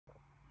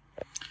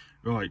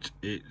Right,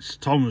 it's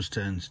Tom's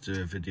turn to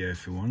do a video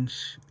for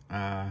once.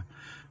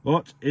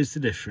 What is the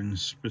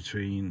difference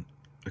between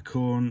a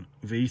Corne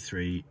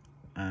V3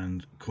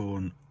 and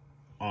Corne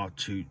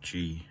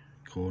R2G,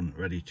 Corne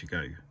ready to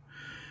go?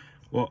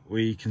 What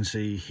we can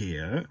see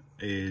here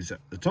is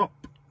at the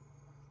top,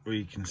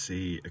 we can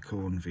see a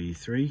Corne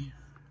V3.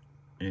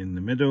 In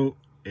the middle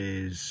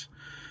is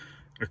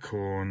a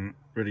Corne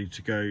ready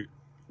to go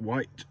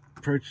white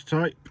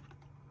prototype,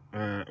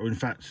 or in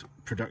fact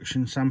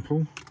production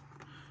sample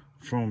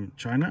from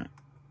China.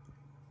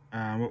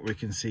 What we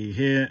can see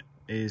here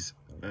is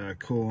a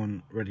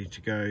Corne ready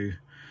to go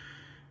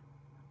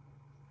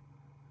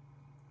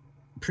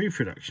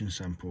pre-production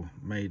sample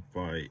made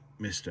by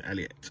Mr.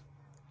 Elliott.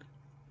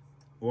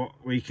 What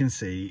we can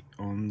see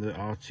on the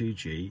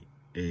R2G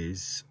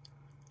is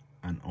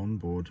an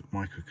onboard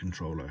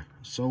microcontroller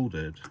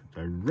soldered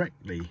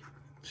directly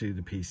to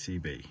the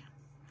PCB.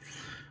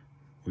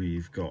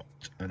 We've got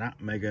an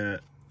Atmega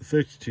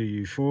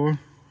 32U4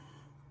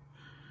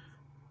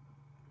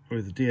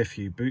 with a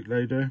DFU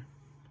bootloader.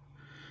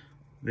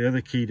 The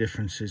other key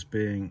differences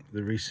being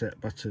the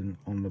reset button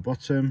on the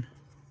bottom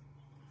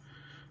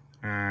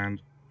and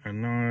a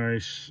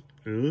nice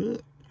low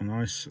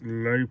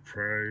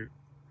pro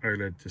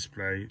OLED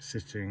display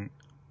sitting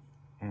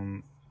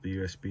on the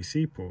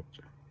USB-C port.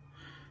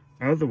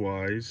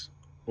 Otherwise,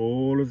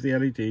 all of the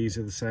LEDs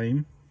are the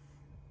same,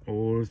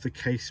 all of the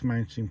case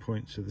mounting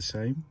points are the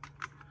same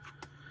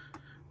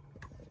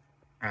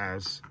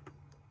as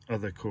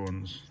other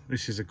Cornes.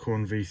 This is a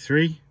Corne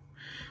V3.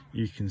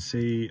 You can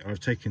see I've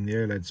taken the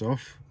OLEDs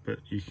off, but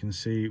you can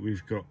see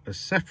we've got a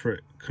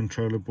separate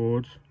controller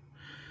board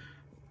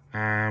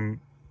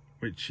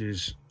which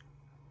is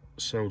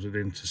soldered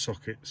into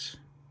sockets.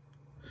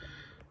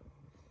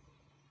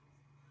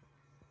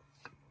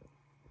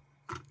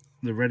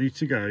 The ready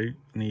to go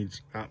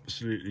needs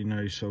absolutely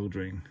no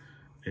soldering.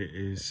 It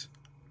is,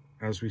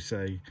 as we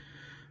say,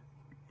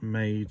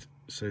 made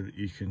so that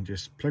you can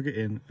just plug it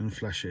in and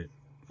flash it.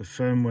 The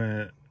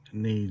firmware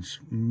needs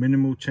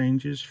minimal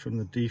changes from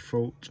the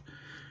default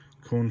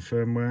Corne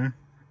firmware.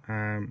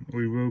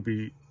 We will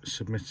be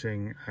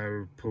submitting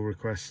a pull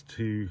request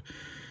to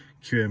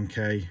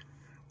QMK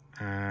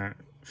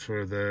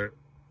for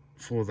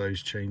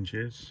those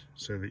changes,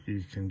 so that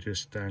you can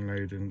just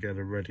download and get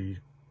a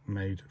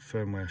ready-made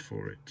firmware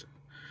for it.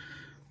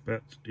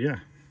 But yeah,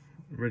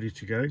 ready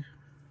to go,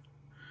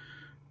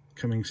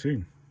 coming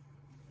soon.